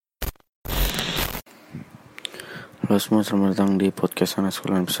Halo semua, selamat datang di podcast Anak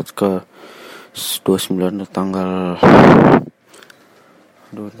Sekolah episode ke 29 tanggal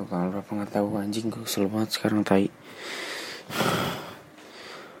berapa nggak tahu, anjing gue kesel banget sekarang tai.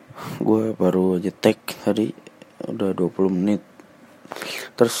 Gue baru aja tag tadi udah 20 menit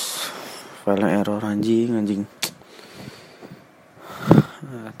terus filenya error anjing.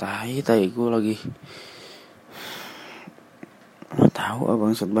 Tai gue lagi nggak tahu,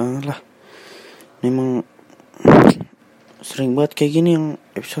 bangsat banget lah. Memang sering banget kayak gini, yang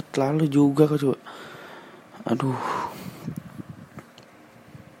episode lalu juga kok coba.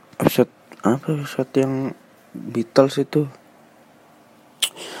 Episode yang Beatles itu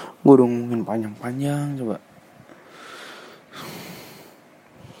gue udah ngomongin panjang coba.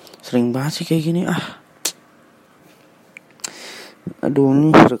 Sering banget sih kayak gini. Ini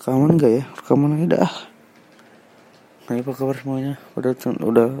rekaman gak ya? Rekaman aja dah. Nah, apa kabar semuanya?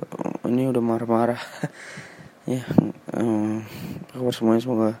 Udah marah-marah. Ya, apa kabar semuanya?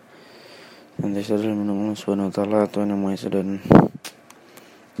 Semoga nanti saudara menunggu Subhanahu wa Ta'ala, Tuhan yang Maha Esa, dan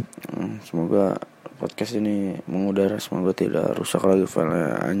semoga podcast ini mengudara, semoga tidak rusak lagi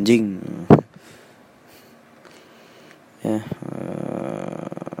filenya anjing.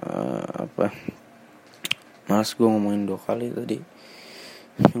 Malas gue ngomongin 2 kali tadi.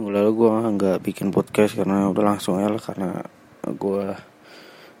 Minggu lalu gue nggak bikin podcast karena udah langsung lah, karena gue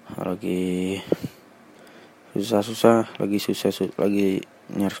lagi susah lagi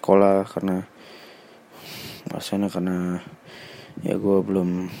nyari sekolah karena ya gue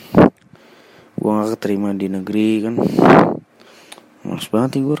nggak keterima di negeri kan. Males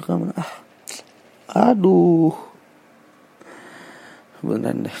banget nih gue rekaman.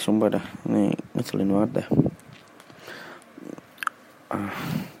 Beneran deh, sumpah dah, ini ngeselin banget dah.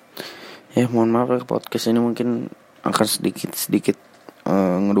 Ya mohon maaf ya, podcast ini mungkin akan sedikit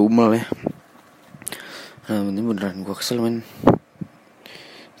ngedumel ya. Ini beneran gue kesel men.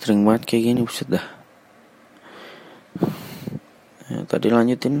 Sering banget kayak gini, buset dah. Tadi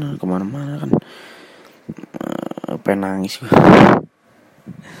lanjutin kemana-mana kan. Pengen nangis gue.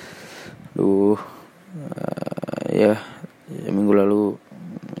 Ya minggu lalu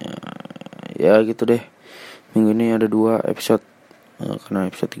ya gitu deh. Minggu ini ada 2 episode. Karena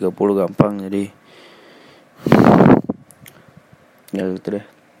episode 30 gampang, jadi ya gitu deh.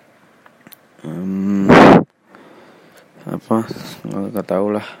 Nggak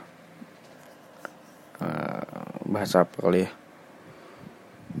tahu lah. Bahas apa kali ya?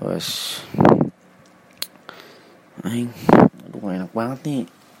 Bahas gak enak banget nih.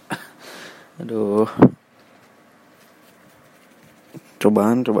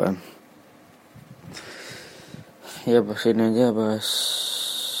 Cobaan. Ya bahas ini aja,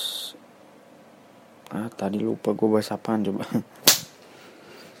 tadi lupa gue bahas apaan coba.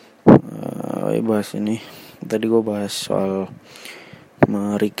 Bahas ini. Tadi gue bahas soal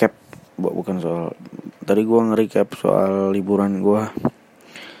merecap, tadi gue nge-recap soal liburan gue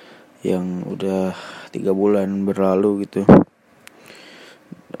yang udah 3 bulan berlalu gitu.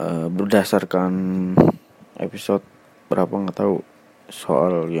 Berdasarkan episode berapa nggak tahu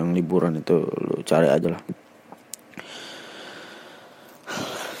soal yang liburan itu, lu cari aja lah.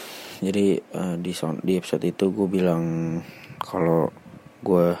 Jadi di episode itu gue bilang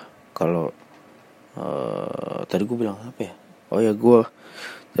tadi gue bilang apa ya?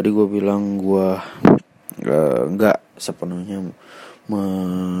 Tadi gue bilang gue nggak sepenuhnya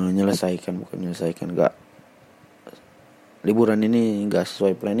nggak, liburan ini nggak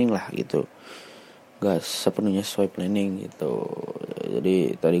sesuai planning lah gitu, nggak sepenuhnya sesuai planning gitu.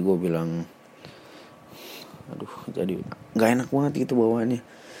 Jadi tadi gue bilang, jadi nggak enak banget gitu bawaannya.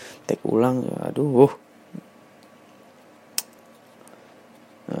 Tek ulang,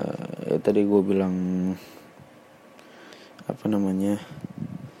 tadi gue bilang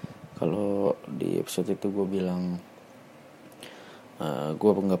kalau di episode itu gue bilang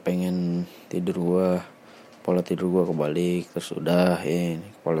gue nggak pengen pola tidur gue kebalik. Terus udah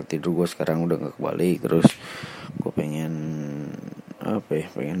pola tidur gue sekarang udah nggak kebalik. Terus gue pengen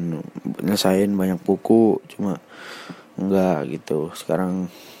nyelesain banyak buku, cuma enggak gitu. Sekarang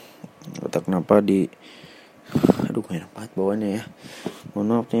entah kenapa gak enak banget bawaannya ya. Mohon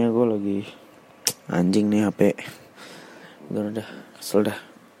maaf nih ya, gue lagi anjing nih HP. Udah kesel dah.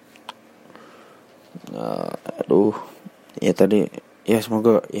 Ya tadi ya,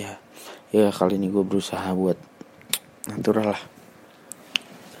 semoga ya kali ini gue berusaha buat natural lah.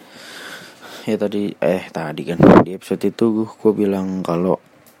 Ya tadi kan di episode itu gue bilang kalau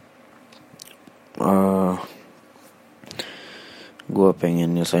gue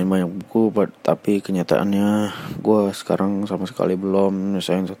pengen nyelesain banyak buku, tapi kenyataannya gue sekarang sama sekali belum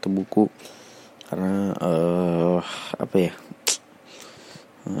nyelesain 1 buku. karena apa ya,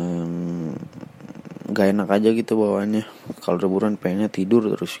 nggak enak aja gitu bawaannya. Kalau liburan pengennya tidur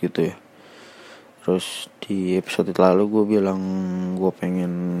terus gitu ya. Terus di episode lalu gue bilang gue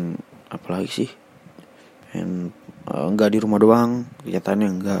pengen apa lagi sih, pengen nggak di rumah doang, kenyataannya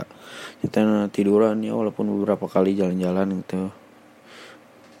enggak, kenyataannya tiduran ya, walaupun beberapa kali jalan-jalan gitu,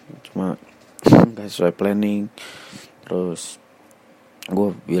 cuma nggak sesuai planning. Terus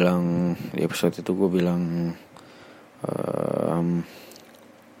gue bilang di episode itu, gue bilang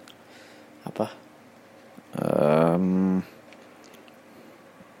apa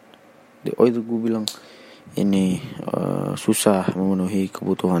itu gue bilang ini susah memenuhi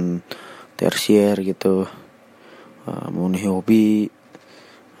kebutuhan tersier gitu, memenuhi hobi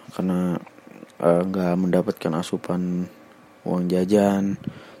karena nggak mendapatkan asupan uang jajan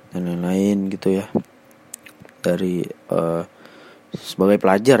dan lain-lain gitu ya. Dari sebagai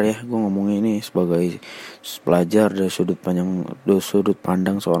pelajar ya, gue ngomongnya ini sebagai pelajar dari sudut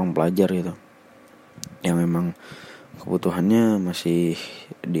pandang seorang pelajar gitu, yang memang kebutuhannya masih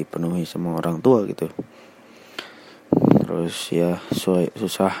dipenuhi sama orang tua gitu. Terus ya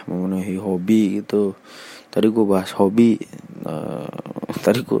susah memenuhi hobi gitu. Tadi gue bahas hobi,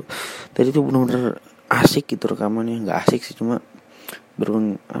 tadi tuh benar-benar asik gitu rekamannya. Nggak asik sih, cuma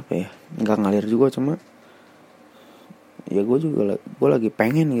apa ya, nggak ngalir juga, cuma ya gue lagi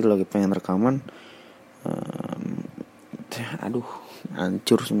pengen rekaman. Aduh,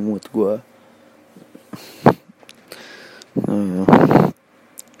 hancur semut gue.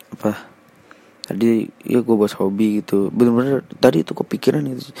 Apa tadi ya, gue bahas hobi gitu, bener-bener tadi itu kepikiran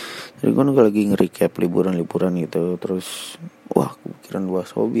gitu. Jadi gue lagi nge-recap liburan gitu, terus wah kepikiran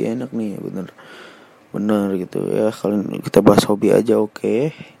bahas hobi, enak nih, bener gitu ya. Kalau kita bahas hobi aja,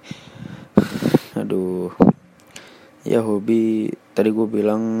 oke. Aduh ya, hobi tadi gue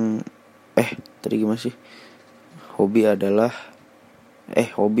bilang tadi gimana sih, hobi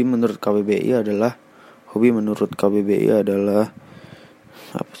menurut KBBI adalah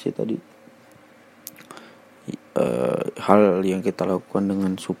apa sih tadi, hal yang kita lakukan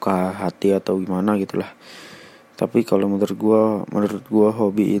dengan suka hati atau gimana gitulah. Tapi kalau menurut gua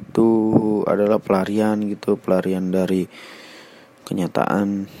hobi itu adalah pelarian gitu, pelarian dari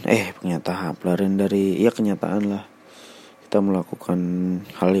kenyataan lah. Kita melakukan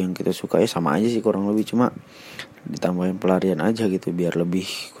hal yang kita suka, sama aja sih kurang lebih, cuma ditambahin pelarian aja gitu biar lebih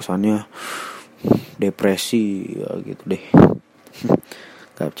kesannya depresi ya gitu deh.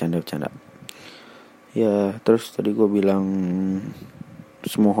 Gak bercanda ya. Terus tadi gue bilang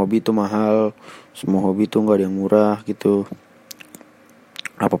semua hobi itu mahal, semua hobi itu gak ada yang murah gitu.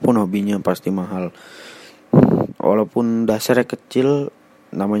 Apapun hobinya pasti mahal, walaupun dasarnya kecil,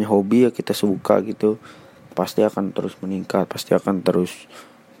 namanya hobi ya, kita suka gitu, pasti akan terus meningkat, pasti akan terus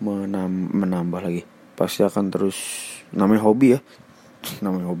menambah lagi, pasti akan terus, namanya hobi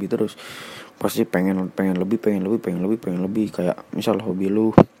terus pasti pengen lebih. Kayak misal hobi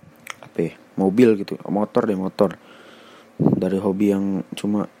lu apa ya, mobil gitu, motor, dari hobi yang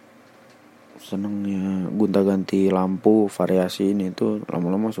cuma senengnya gonta-ganti lampu, variasi ini itu,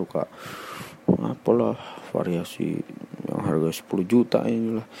 lama-lama suka apalah variasi yang harga 10 juta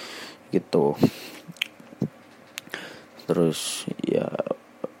inilah gitu. Terus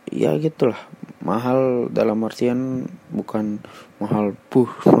ya gitulah, mahal dalam artian bukan mahal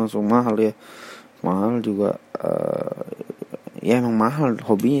langsung mahal ya, mahal juga ya emang mahal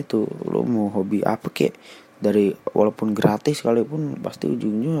hobinya itu. Lo mau hobi apa kek, dari walaupun gratis sekalipun pasti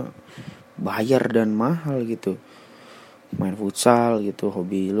ujungnya bayar dan mahal gitu. Main futsal gitu,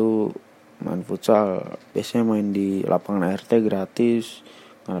 hobi lu main futsal, biasanya main di lapangan RT gratis.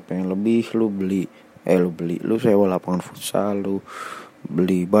 Kalau pengen lebih lu sewa lapangan futsal, lu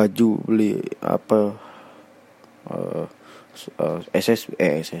beli baju, beli apa,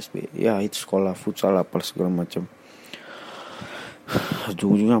 SSB ya, itu sekolah futsal apa segala macam,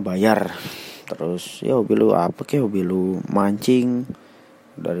 ujung-ujungnya bayar. Terus ya hobi lu apa kek, hobi lu mancing,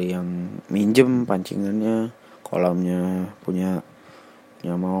 dari yang minjem pancingannya, kolamnya punya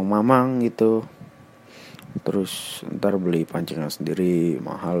mamang gitu, terus ntar beli pancingan sendiri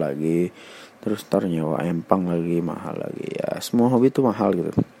mahal lagi, terus ntar nyewa empang lagi mahal lagi. Ya semua hobi itu mahal gitu,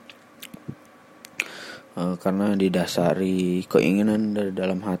 karena didasari keinginan dari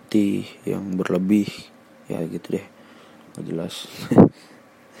dalam hati yang berlebih ya gitu deh, nggak jelas.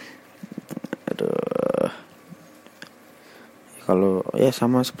 Aduh, kalau ya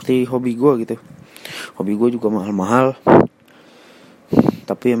sama seperti hobi gue gitu, hobi gue juga mahal,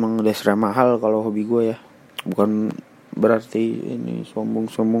 tapi emang dasarnya mahal kalau hobi gue ya, bukan berarti ini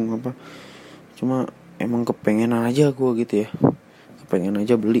sombong apa, cuma emang kepengen aja gue gitu ya, kepengen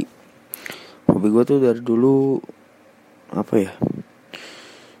aja beli. hobi gue tuh dari dulu apa ya,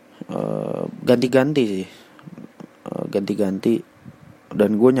 ganti-ganti sih, ganti-ganti,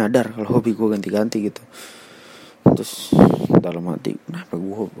 dan gue nyadar kalau hobi gue ganti-ganti gitu. Terus dalam hati, kenapa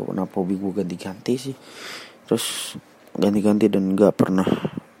hobi gue ganti-ganti sih, terus ganti-ganti dan nggak pernah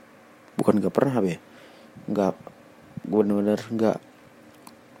nggak, gue benar-benar nggak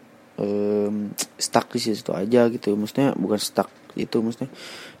stuck di situ aja gitu. Maksudnya bukan stuck itu, maksudnya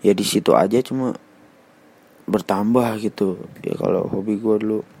ya di situ aja, cuma bertambah gitu ya. Kalau hobi gue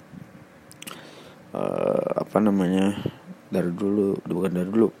dulu bukan dari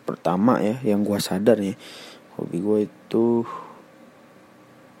dulu, pertama ya yang gue sadar ya, hobi gue itu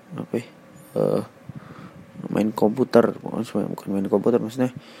main komputer. Bukan main komputer,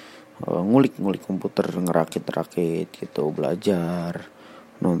 maksudnya ngulik komputer, ngerakit gitu, belajar,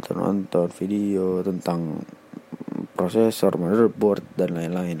 nonton video tentang prosesor, motherboard, dan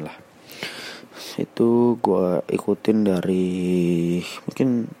lain-lain lah. Itu gue ikutin dari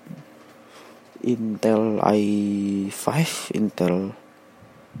mungkin Intel i5, Intel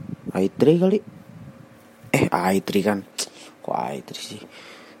i3 kali. i3 kan, kok i3 sih,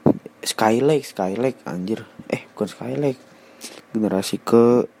 Skylake anjir, bukan Skylake, generasi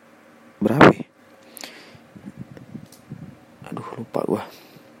ke berapa ya? Aduh lupa gua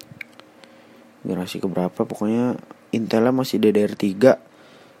generasi ke berapa, pokoknya Intelnya masih DDR3.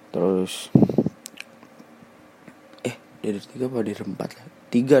 Terus DDR3 apa DDR4 lah,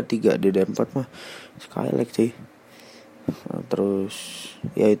 3 DDR4 mah Skylake sih. Terus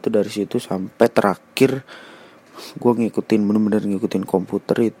ya itu dari situ sampai terakhir gue bener-bener ngikutin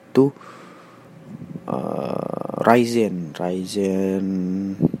komputer itu Ryzen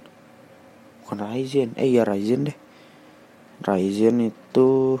deh. Ryzen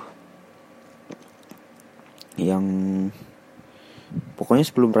itu yang pokoknya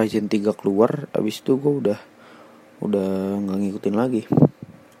sebelum Ryzen 3 keluar, abis itu gue udah nggak ngikutin lagi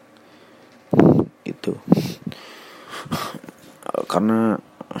itu. Karena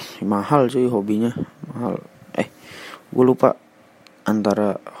mahal cuy, hobinya mahal. Gue lupa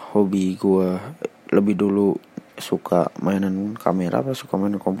antara hobi gue lebih dulu suka mainan kamera apa suka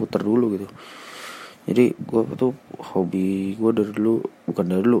mainan komputer dulu gitu. Jadi gue tuh hobi gue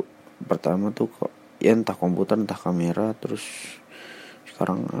pertama tuh kok ya entah komputer entah kamera, terus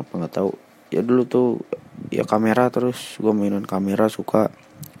sekarang apa nggak tahu ya. Dulu tuh ya kamera, terus gue mainan kamera suka.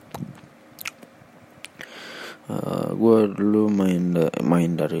 Gue dulu main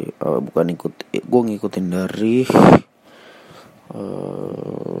dari gue ngikutin dari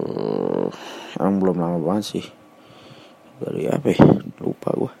yang belum lama banget sih, dari apa ya,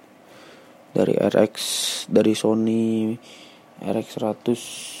 lupa gue, dari Sony RX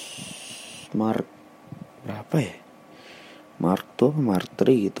 100 Mark berapa ya, Mark 2 apa Mark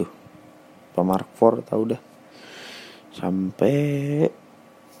 3 gitu, apa Mark 4 tau dah, sampai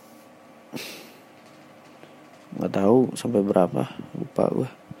nggak tahu sampai berapa, lupa gue,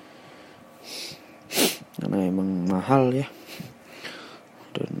 karena emang mahal ya.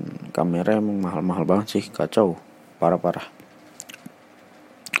 Dan kamera emang mahal banget sih, kacau, parah.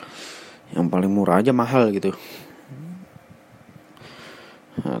 Yang paling murah aja mahal gitu.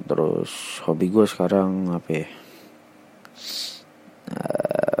 Nah, terus hobi gue sekarang apa ya?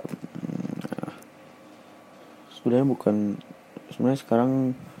 Sebenarnya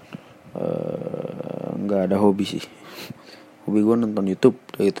sekarang nggak ada hobi sih. Hobi gue nonton YouTube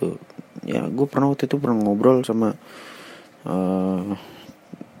gitu. Ya gue waktu itu pernah ngobrol sama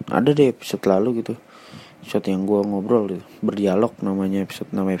ada deh episode lalu gitu, episode yang gue ngobrol gitu, berdialog nama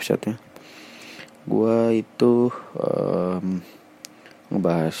episodenya. Gue itu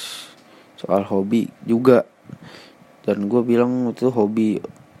ngebahas soal hobi juga, dan gue bilang itu hobi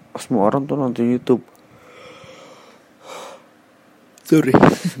semua orang tuh nonton YouTube. Sorry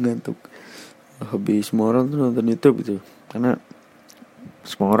ngantuk. Hobi semua orang tuh nonton YouTube gitu, karena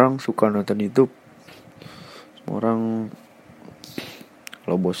semua orang suka nonton YouTube. Semua orang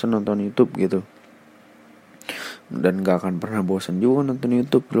kalau bosan nonton YouTube gitu, dan gak akan pernah bosan juga nonton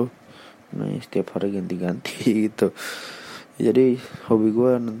YouTube bro. Nah setiap hari ganti-ganti gitu. Jadi hobi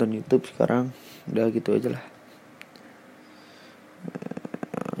gue nonton YouTube sekarang, udah gitu aja lah.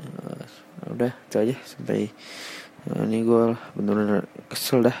 Udah itu aja, sampai ini gue bener-bener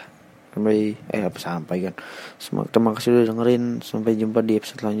kesel dah. Sampai kan. Terima kasih udah dengerin. Sampai jumpa di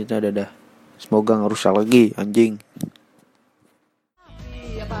episode selanjutnya. Dadah. Semoga gak rusak lagi anjing.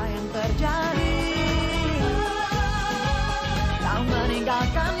 Apa yang terjadi? Kau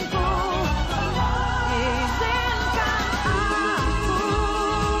meninggalkanku